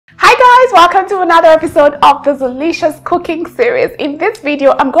welcome to another episode of the Zeelicious cooking series. In this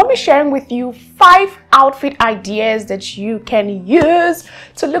video, I'm going to be sharing with you 5 outfit ideas that you can use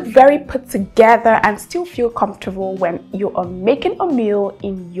to look very put together and still feel comfortable when you are making a meal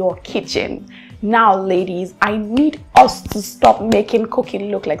in your kitchen. Now, ladies, I need us to stop making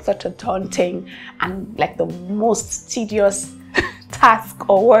cooking look like such a daunting and like the most tedious task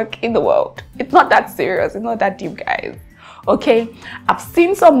or work in the world. It's not that serious. It's not that deep, guys. Okay, I've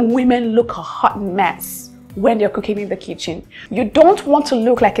seen some women look a hot mess when they're cooking in the kitchen. You don't want to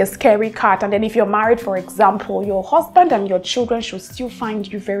look like a scary cat, and then if you're married, for example, your husband and your children should still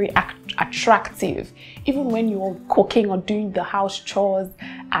find you very attractive even when you're cooking or doing the house chores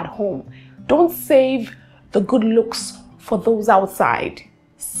at home. Don't save the good looks for those outside.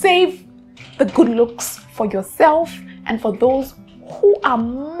 Save the good looks for yourself and for those who are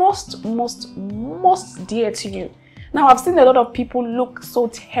most dear to you. Now, I've seen a lot of people look so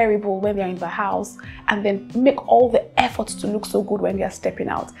terrible when they're in the house and then make all the efforts to look so good when they're stepping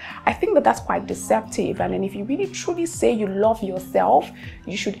out. I think that that's quite deceptive. And then if you really truly say you love yourself,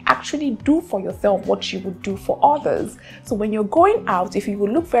 you should actually do for yourself what you would do for others. So when you're going out, if you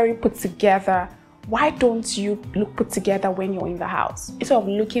will look very put together, why don't you look put together when you're in the house? Instead of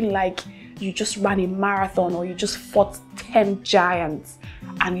looking like you just ran a marathon or you just fought 10 giants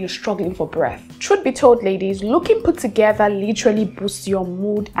and you're struggling for breath. Truth be told, ladies, looking put together literally boosts your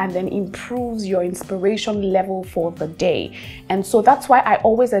mood and then improves your inspiration level for the day. And so that's why I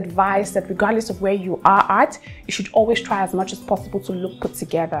always advise that regardless of where you are at, you should always try as much as possible to look put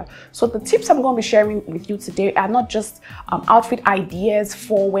together. So the tips I'm going to be sharing with you today are not just outfit ideas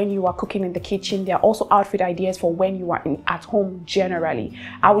for when you are cooking in the kitchen. They are also outfit ideas for when you are at home generally.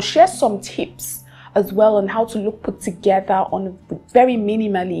 I will share some tips as well on how to look put together on very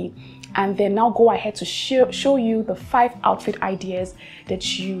minimally, and then now go ahead to show you the 5 outfit ideas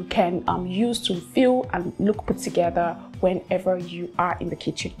that you can use to feel and look put together whenever you are in the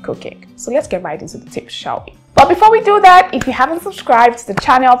kitchen cooking. So let's get right into the tips, shall we? But before we do that, if you haven't subscribed to the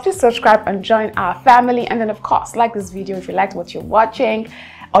channel, please subscribe and join our family. And then of course, like this video if you liked what you're watching,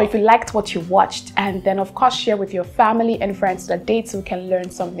 or if you liked what you watched, and then of course share with your family and friends so that they too can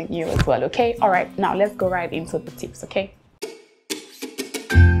learn something new as well. Okay, all right, now let's go right into the tips. Okay,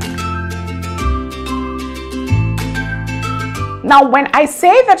 now when I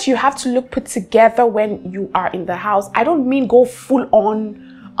say that you have to look put together when you are in the house, I don't mean go full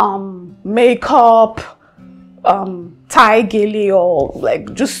on makeup, tie gilly, or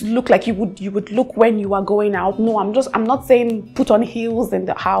like just look like you would look when you are going out. No, I'm not saying put on heels in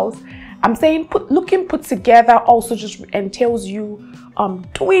the house. I'm saying looking put together also just entails you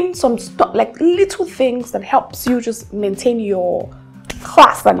doing some stuff, like little things that helps you just maintain your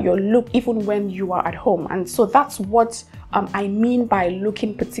class and your look even when you are at home. And so that's what I mean by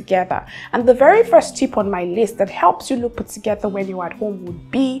looking put together. And the very first tip on my list that helps you look put together when you're at home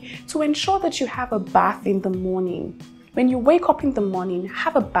would be to ensure that you have a bath in the morning. When you wake up in the morning,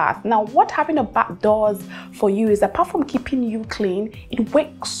 have a bath. Now, what having a bath does for you is, apart from keeping you clean, it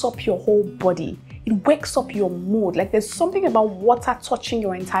wakes up your whole body. It wakes up your mood. Like, there's something about water touching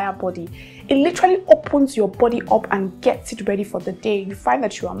your entire body. It literally opens your body up and gets it ready for the day. You find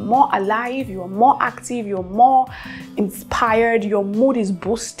that you are more alive, you are more active, you're more inspired, your mood is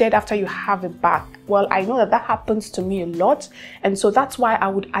boosted after you have a bath. Well, I know that happens to me a lot, and so that's why I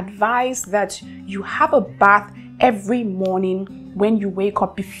would advise that you have a bath every morning when you wake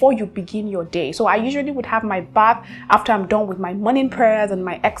up before you begin your day. So I usually would have my bath after I'm done with my morning prayers and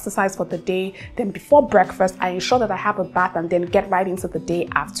my exercise for the day. Then before breakfast, I ensure that I have a bath and then get right into the day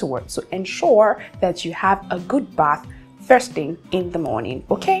afterwards. So ensure that you have a good bath first thing in the morning,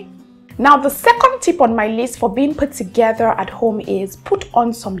 okay? Now, the second tip on my list for being put together at home is put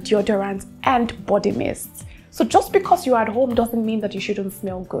on some deodorant and body mist. So just because you're at home doesn't mean that you shouldn't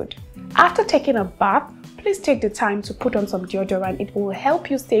smell good. After taking a bath, please take the time to put on some deodorant. It will help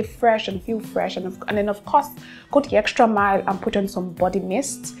you stay fresh and feel fresh. And then of course, go the extra mile and put on some body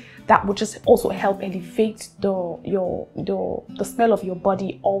mist. That will just also help elevate the smell of your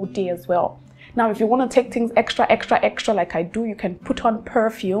body all day as well. Now, if you want to take things extra like I do, you can put on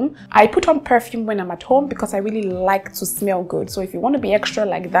perfume. I put on perfume when I'm at home because I really like to smell good. So if you want to be extra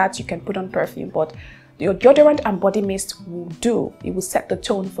like that, you can put on perfume. But your deodorant and body mist will do. It will set the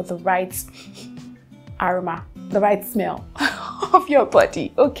tone for the right aroma, the right smell of your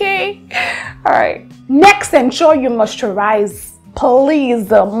body, okay? All right. Next, ensure you moisturize. Please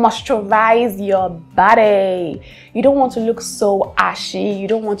moisturize your body. You don't want to look so ashy. You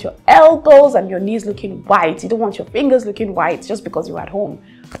don't want your elbows and your knees looking white. You don't want your fingers looking white just because you're at home.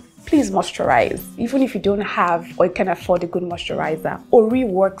 please moisturize. Even if you don't have or you can afford a good moisturizer, Ori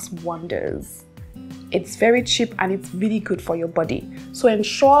works wonders. It's very cheap and it's really good for your body. So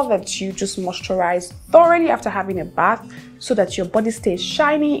ensure that you just moisturize thoroughly after having a bath so that your body stays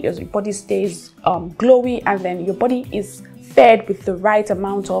shiny, your body stays glowy, and then your body is fed with the right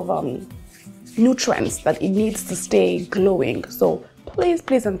amount of nutrients that it needs to stay glowing. So please,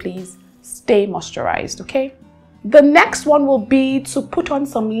 please, and please stay moisturized, okay? The next one will be to put on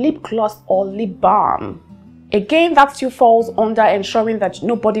some lip gloss or lip balm. Again, that still falls under ensuring that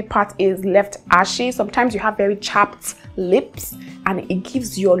no body part is left ashy. Sometimes you have very chapped lips and it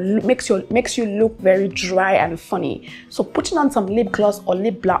gives makes you look very dry and funny. So putting on some lip gloss or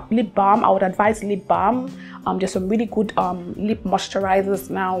lip balm, I would advise lip balm. There's some really good lip moisturizers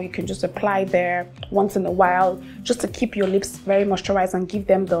now. You can just apply there once in a while just to keep your lips very moisturized and give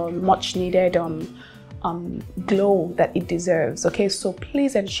them the much needed glow that it deserves. Okay, so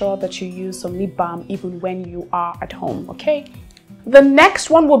please ensure that you use some lip balm even when you are at home. Okay, the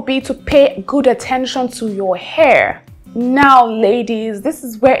next one will be to pay good attention to your hair. Now ladies, this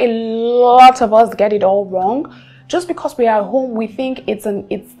is where a lot of us get it all wrong. Just because we are at home, we think it's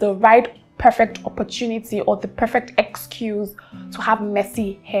the right perfect opportunity or the perfect excuse to have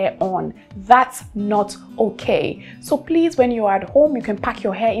messy hair on. That's not okay. So please, when you're at home, you can pack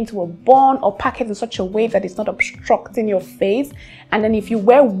your hair into a bun or pack it in such a way that it's not obstructing your face. And then if you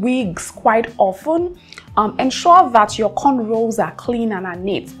wear wigs quite often, ensure that your cornrows are clean and are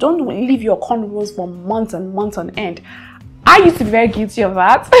neat. Don't leave your cornrows for months and months on end. I used to be very guilty of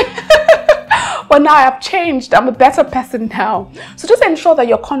that. But now I have changed. I'm a better person now. So just ensure that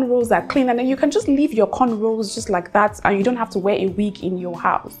your cornrows are clean, and then you can just leave your cornrows just like that, and you don't have to wear a wig in your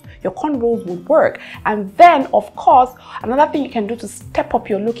house. Your cornrows would work. And then, of course, another thing you can do to step up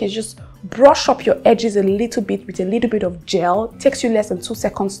your look is just brush up your edges a little bit with a little bit of gel. It takes you less than 2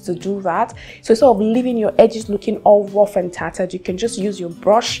 seconds to do that. So instead of leaving your edges looking all rough and tattered, you can just use your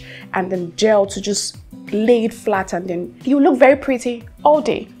brush and then gel to just lay it flat, and then you look very pretty all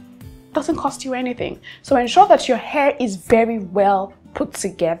day. Doesn't cost you anything. So ensure that your hair is very well put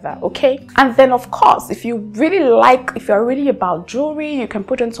together, okay? And then of course, if you're really about jewelry, you can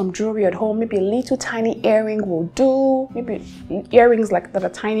put on some jewelry at home. Maybe a little tiny earring will do. Maybe earrings like that are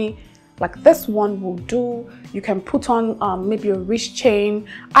tiny, like this one will do. You can put on maybe a wrist chain.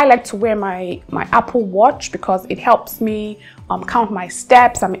 I like to wear my Apple Watch because it helps me count my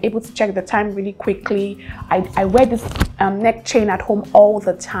steps. I'm able to check the time really quickly. I wear this neck chain at home all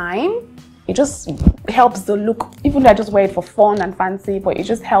the time. It just helps the look, even though I just wear it for fun and fancy, but it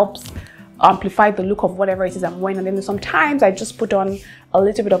just helps amplify the look of whatever it is I'm wearing. And then sometimes I just put on a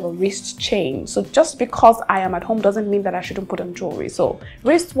little bit of a wrist chain. So just because I am at home doesn't mean that I shouldn't put on jewelry. So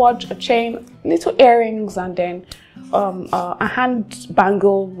wristwatch, a chain, little earrings, and then a hand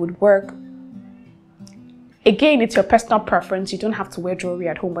bangle would work. Again, it's your personal preference. You don't have to wear jewelry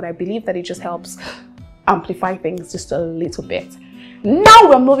at home, but I believe that it just helps amplify things just a little bit. Now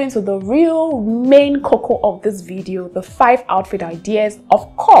we're moving to the real main cocoa of this video, the 5 outfit ideas.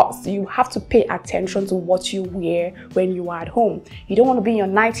 Of course, you have to pay attention to what you wear when you are at home. You don't want to be in your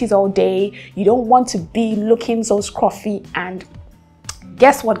 90s all day. You don't want to be looking so scruffy. And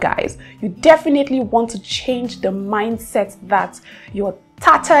guess what, guys? You definitely want to change the mindset that your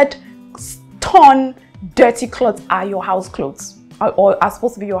tattered, torn, dirty clothes are your house clothes or are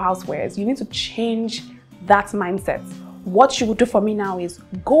supposed to be your housewares. You need to change that mindset. What you would do for me now is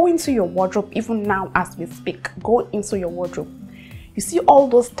go into your wardrobe. Even now as we speak, go into your wardrobe. You see all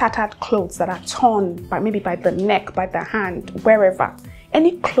those tattered clothes that are torn maybe by the neck, by the hand, wherever.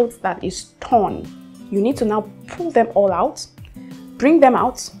 Any clothes that is torn, you need to now pull them all out, bring them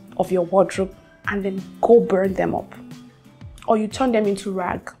out of your wardrobe, and then go burn them up, or you turn them into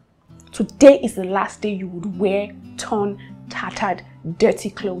rag. Today is the last day you would wear torn, tattered, dirty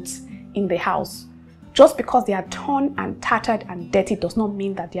clothes in the house. Just because they are torn and tattered and dirty does not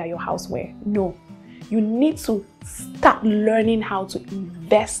mean that they are your housewear. No. You need to start learning how to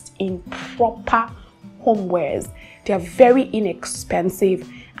invest in proper homewares. They are very inexpensive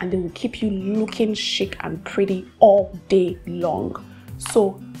and they will keep you looking chic and pretty all day long.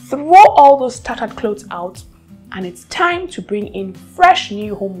 So throw all those tattered clothes out, and it's time to bring in fresh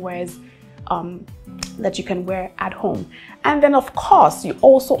new homewares that you can wear at home. And then of course, you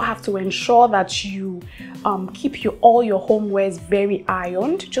also have to ensure that you keep all your homewares very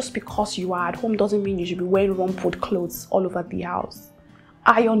ironed. Just because you are at home doesn't mean you should be wearing rumpled clothes all over the house.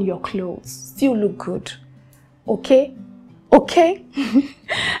 Iron your clothes, still look good, okay? Okay.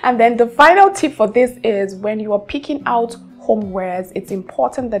 And then the final tip for this is when you are picking out homewares, it's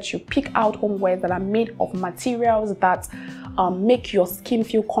important that you pick out homewares that are made of materials that make your skin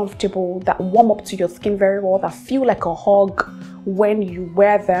feel comfortable, that warm up to your skin very well, that feel like a hug when you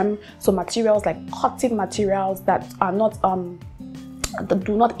wear them. So materials like cotton materials that are not that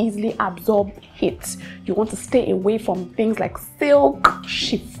do not easily absorb heat. You want to stay away from things like silk,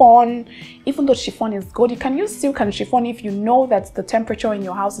 chiffon. Even though chiffon is good, you can use silk and chiffon if you know that the temperature in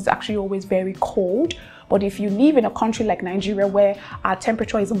your house is actually always very cold. But if you live in a country like Nigeria where our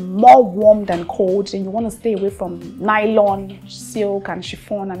temperature is more warm than cold, then you want to stay away from nylon, silk and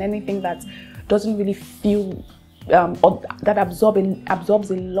chiffon and anything that doesn't really feel or that absorbs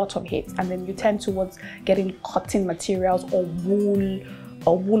a lot of heat, and then you tend towards getting cotton materials or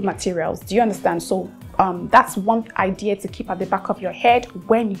wool materials. Do you understand? So that's one idea to keep at the back of your head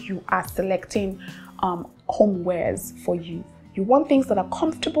when you are selecting homewares for you. You want things that are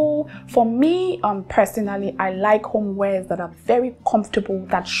comfortable. For me, personally, I like homewares that are very comfortable,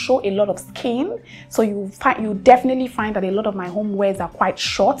 that show a lot of skin. So you definitely find that a lot of my homewares are quite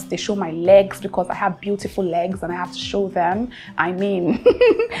short. They show my legs because I have beautiful legs and I have to show them. I mean,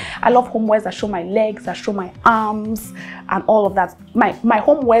 I love homewares that show my legs, that show my arms and all of that. My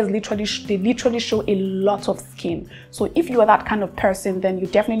homewares literally show a lot of skin. So if you are that kind of person, then you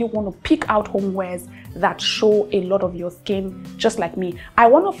definitely want to pick out homewares that show a lot of your skin, just like me. I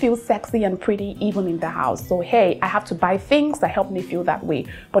want to feel sexy and pretty even in the house. So hey, I have to buy things that help me feel that way.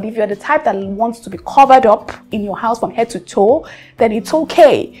 But if you're the type that wants to be covered up in your house from head to toe, then it's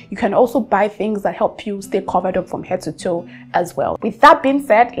okay. You can also buy things that help you stay covered up from head to toe as well. With that being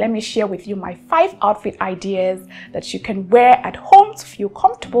said, let me share with you my 5 outfit ideas that you can wear at home to feel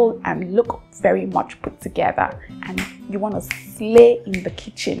comfortable and look very much put together. And you want to slay in the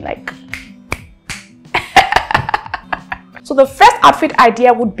kitchen like. So the first outfit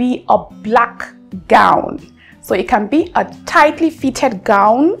idea would be a black gown. So it can be a tightly fitted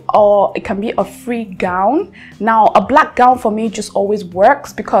gown or it can be a free gown. Now a black gown for me just always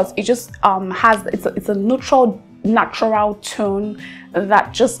works because it just it's a natural tone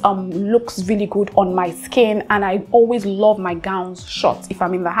that just looks really good on my skin, and I always love my gowns short. If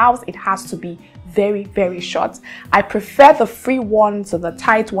I'm in the house, it has to be very, very short. I prefer the free one to the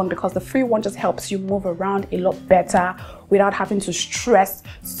tight one because the free one just helps you move around a lot better without having to stress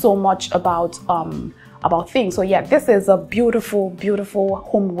so much about things. So yeah, this is a beautiful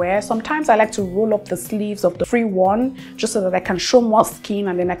homeware. Sometimes I like to roll up the sleeves of the free one just so that I can show more skin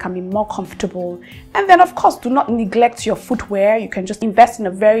and then I can be more comfortable. And then of course, do not neglect your footwear. You can just invest in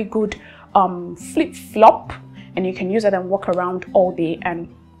a very good flip-flop and you can use it and walk around all day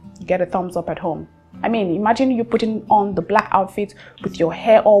and get a thumbs up at home. I mean, imagine you putting on the black outfit with your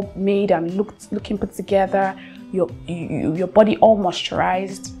hair all made and looking put together, your body all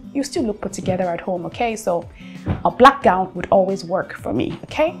moisturized. You still look put together at home, okay? So a black gown would always work for me,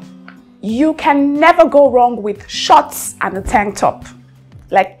 okay? You can never go wrong with shorts and a tank top.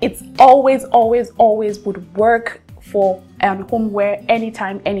 Like it's always would work for homeware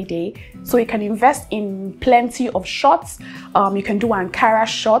anytime, any day. So you can invest in plenty of shorts. You can do Ankara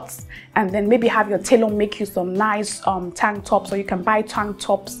shorts and then maybe have your tailor make you some nice tank tops, or you can buy tank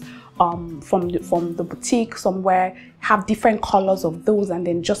tops from the boutique somewhere, have different colors of those and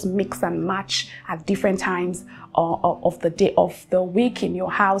then just mix and match at different times of the day, of the week in your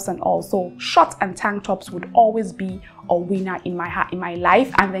house. And also shorts and tank tops would always be a winner in my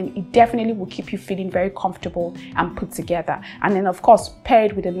life, and then it definitely will keep you feeling very comfortable and put together. And then of course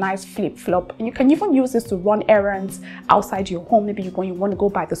paired with a nice flip-flop, and you can even use this to run errands outside your home. Maybe you want to go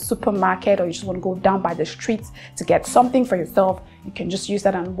by the supermarket, or you just want to go down by the streets to get something for yourself. You can just use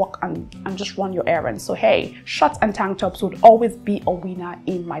that and walk and just run your errands. So hey, shorts and tank tops would always be a winner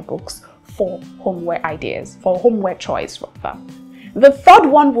in my books for homeware ideas, for homeware choice rather. The third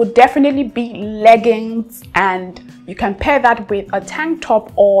one would definitely be leggings, and you can pair that with a tank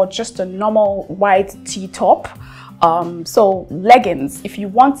top or just a normal white tee-top. So leggings, if you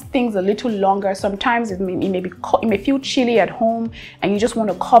want things a little longer, sometimes it may feel chilly at home and you just want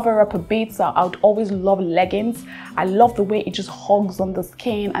to cover up a bit. So I would always love leggings. I love the way it just hugs on the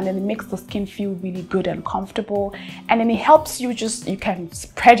skin and then it makes the skin feel really good and comfortable. And then it helps you you can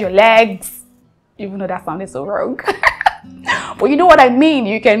spread your legs, even though that sounded so wrong. But you know what I mean.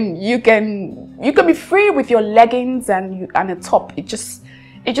 You can be free with your leggings and a top.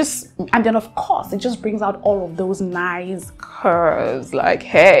 it just, and then of course it just brings out all of those nice curves, like,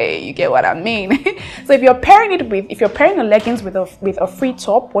 hey, you get what I mean. So if you're pairing the leggings with a free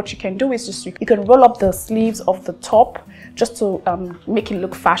top, what you can do is just you can roll up the sleeves of the top just to make it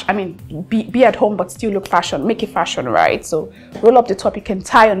look fashion. I mean, be at home but still look fashion, make it fashion, right? So roll up the top, you can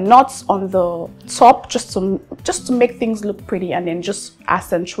tie a knot on the top just to make things look pretty, and then just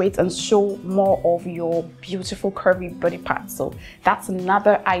accentuate and show more of your beautiful curvy body parts. So that's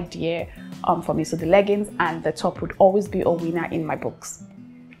another idea for me. So the leggings and the top would always be a winner in my books.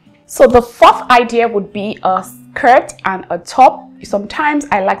 So the fourth idea would be a skirt and a top. Sometimes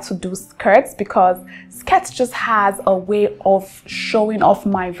I like to do skirts because skirts just has a way of showing off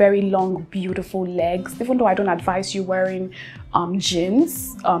my very long, beautiful legs, even though I don't advise you wearing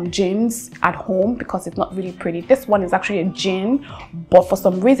jeans at home because it's not really pretty. This one is actually a jean, but for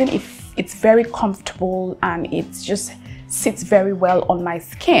some reason it's very comfortable and it's just sits very well on my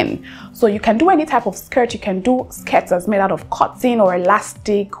skin. So you can do any type of skirt. You can do skirts that's made out of cotton or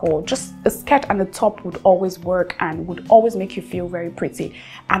elastic, or just a skirt and the top would always work and would always make you feel very pretty.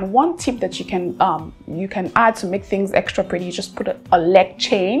 And one tip that you can add to make things extra pretty is just put a leg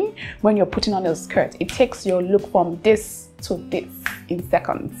chain when you're putting on a skirt. It takes your look from this to this in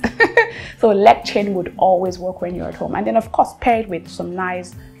seconds. So a leg chain would always work when you're at home, and then of course pair it with some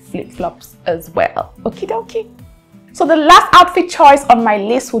nice flip-flops as well. Okie dokie. So the last outfit choice on my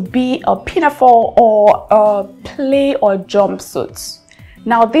list would be a pinafore or a play or jumpsuit.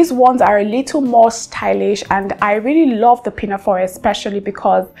 Now these ones are a little more stylish, and I really love the pinafore, especially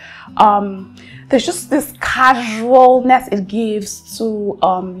because there's just this casualness it gives to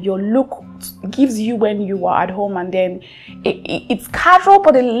your look, gives you when you are at home, and then it's casual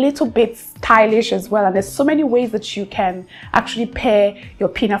but a little bit stylish as well. And there's so many ways that you can actually pair your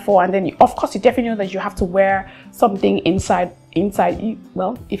pinafore, and then of course you definitely know that you have to wear something inside you.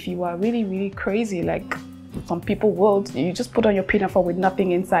 Well, if you are really crazy like some people would, you just put on your pinafore with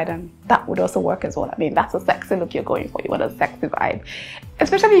nothing inside, and that would also work as well. I mean, that's a sexy look you're going for. You want a sexy vibe,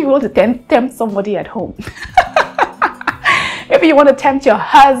 especially if you want to tempt somebody at home. Maybe you want to tempt your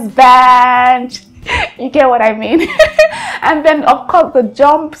husband. You get what I mean? And then of course the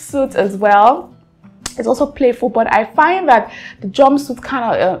jumpsuit as well. It's also playful, but I find that the jumpsuit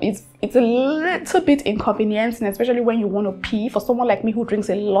kind of it's a little bit inconveniencing, especially when you want to pee. For someone like me who drinks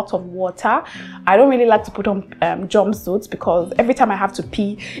a lot of water, I don't really like to put on jumpsuits because every time I have to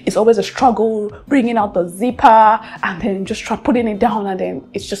pee, it's always a struggle bringing out the zipper and then just putting it down, and then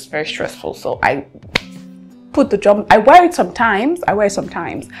it's just very stressful. So I wear it sometimes.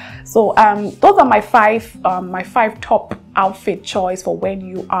 So those are my five top outfit choice for when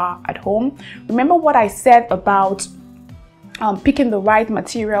you are at home. Remember what I said about picking the right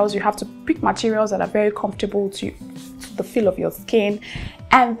materials. You have to pick materials that are very comfortable to the feel of your skin.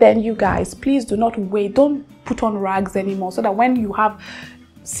 And then you guys, please don't put on rags anymore, so that when you have,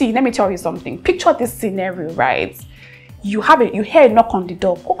 see, let me tell you something. Picture this scenario, right? You hear a knock on the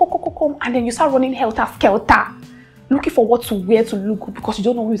door, and then you start running helter skelter, looking for what to wear to look good because you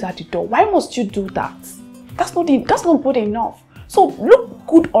don't know who's at the door. Why must you do that? That's not good enough. So look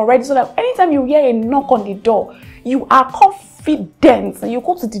good already, so that anytime you hear a knock on the door, you are confident and you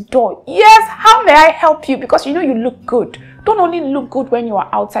go to the door. Yes, how may I help you? Because you know you look good. Don't only look good when you are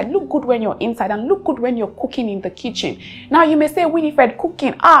outside, look good when you're inside, and look good when you're cooking in the kitchen. Now you may say, Winifred,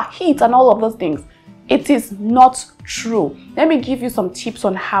 cooking, heat and all of those things. It is not true. Let me give you some tips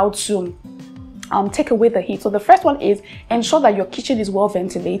on how to take away the heat. So the first one is ensure that your kitchen is well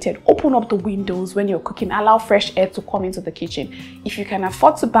ventilated. Open up the windows when you're cooking. Allow fresh air to come into the kitchen. If you can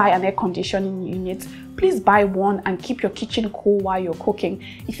afford to buy an air conditioning unit, please buy one and keep your kitchen cool while you're cooking.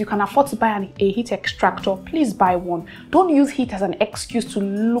 If you can afford to buy a heat extractor, please buy one. Don't use heat as an excuse to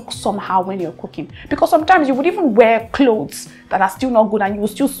look somehow when you're cooking, because sometimes you would even wear clothes that are still not good and you will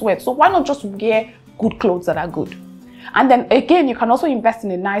still sweat. So why not just wear good clothes that are good? And then again, you can also invest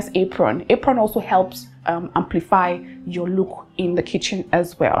in a nice apron. Apron also helps amplify your look in the kitchen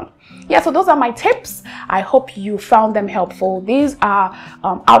as well. Yeah, so those are my tips. I hope you found them helpful. These are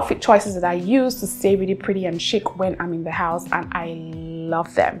outfit choices that I use to stay really pretty and chic when I'm in the house, and I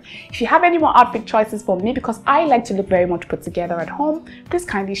love them. If you have any more outfit choices for me, because I like to look very much put together at home, please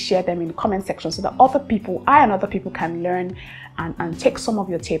kindly share them in the comment section so that I and other people can learn and take some of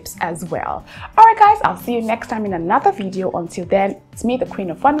your tips as well. Alright guys, I'll see you next time in another video. Until then, it's me, the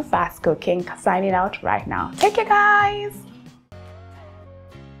Queen of Fun and Fast Cooking, signing out right now. Take care guys.